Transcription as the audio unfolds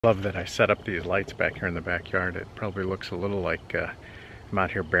Love that I set up these lights back here in the backyard. It probably looks a little like I'm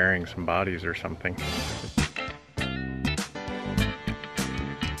out here burying some bodies or something.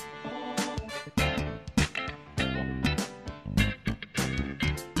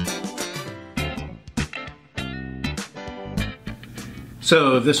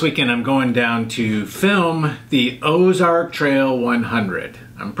 So this weekend I'm going down to film the Ozark Trail 100.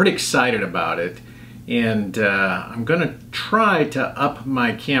 I'm pretty excited about it. And I'm gonna try to up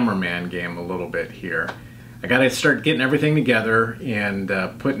my cameraman game a little bit here. I gotta start getting everything together and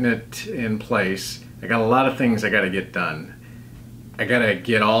putting it in place. I got a lot of things I gotta get done. I gotta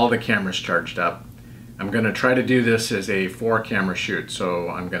get all the cameras charged up. I'm gonna try to do this as a 4-camera shoot. So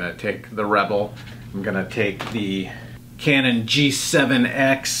I'm gonna take the Rebel, I'm gonna take the Canon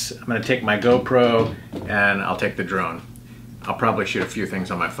G7X, I'm gonna take my GoPro, and I'll take the drone. I'll probably shoot a few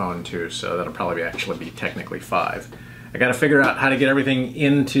things on my phone too, so that'll probably actually be technically 5. I gotta figure out how to get everything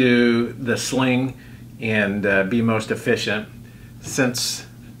into the sling and be most efficient. Since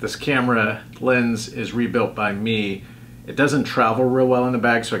this camera lens is rebuilt by me, it doesn't travel real well in the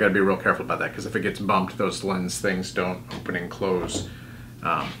bag, so I gotta be real careful about that, because if it gets bumped, those lens things don't open and close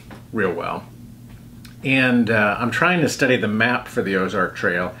real well. And I'm trying to study the map for the Ozark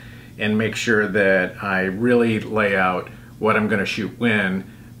Trail and make sure that I really lay out what I'm going to shoot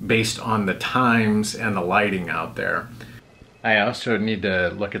when based on the times and the lighting out there. I also need to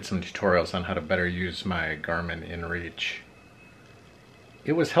look at some tutorials on how to better use my Garmin InReach.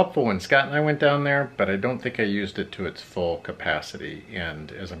 It was helpful when Scott and I went down there, but I don't think I used it to its full capacity.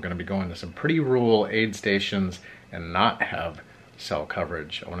 And as I'm going to be going to some pretty rural aid stations and not have cell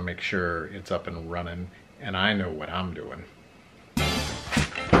coverage, I want to make sure it's up and running and I know what I'm doing.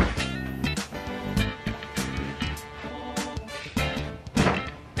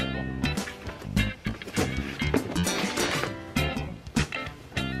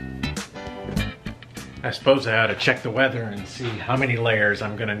 I suppose I ought to check the weather and see how many layers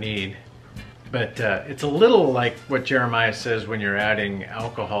I'm gonna need. But it's a little like what Jeremiah says when you're adding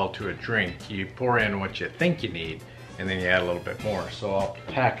alcohol to a drink. You pour in what you think you need, and then you add a little bit more. So I'll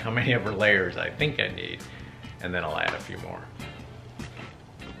pack how many ever layers I think I need, and then I'll add a few more.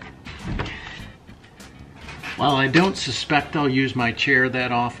 While I don't suspect I'll use my chair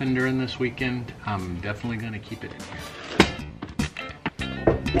that often during this weekend, I'm definitely gonna keep it in here.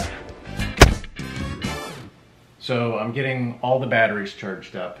 So I'm getting all the batteries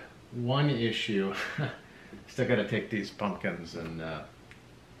charged up. One issue, still gotta take these pumpkins and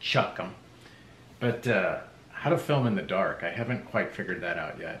chuck them. But how to film in the dark, I haven't quite figured that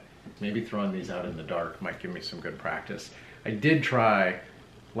out yet. Maybe throwing these out in the dark might give me some good practice. I did try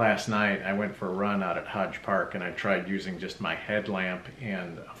last night, I went for a run out at Hodge Park and I tried using just my headlamp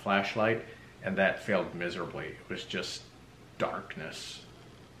and a flashlight, and that failed miserably. It was just darkness.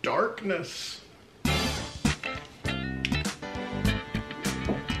 Darkness!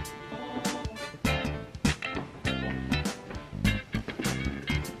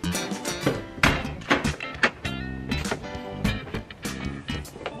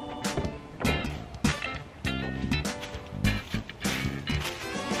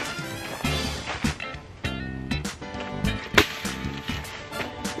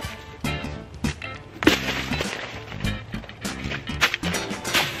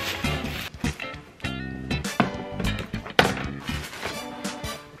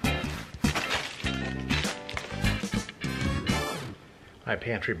 My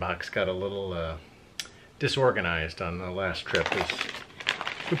pantry box got a little disorganized on the last trip.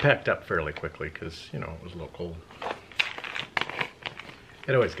 We packed up fairly quickly because, you know, it was a little cold.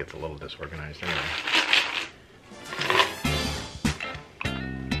 It always gets a little disorganized anyway.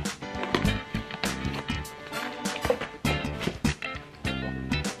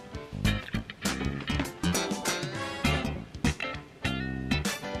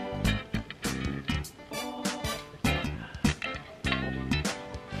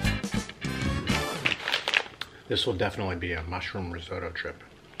 This will definitely be a mushroom risotto trip.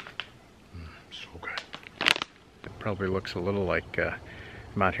 So good. It probably looks a little like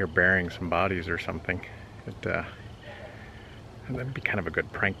I'm out here burying some bodies or something. That'd be kind of a good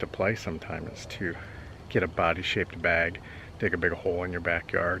prank to play sometime, is to get a body-shaped bag, dig a big hole in your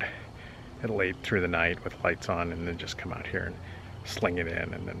backyard, and lay it through the night with lights on, and then just come out here and sling it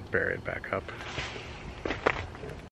in and then bury it back up.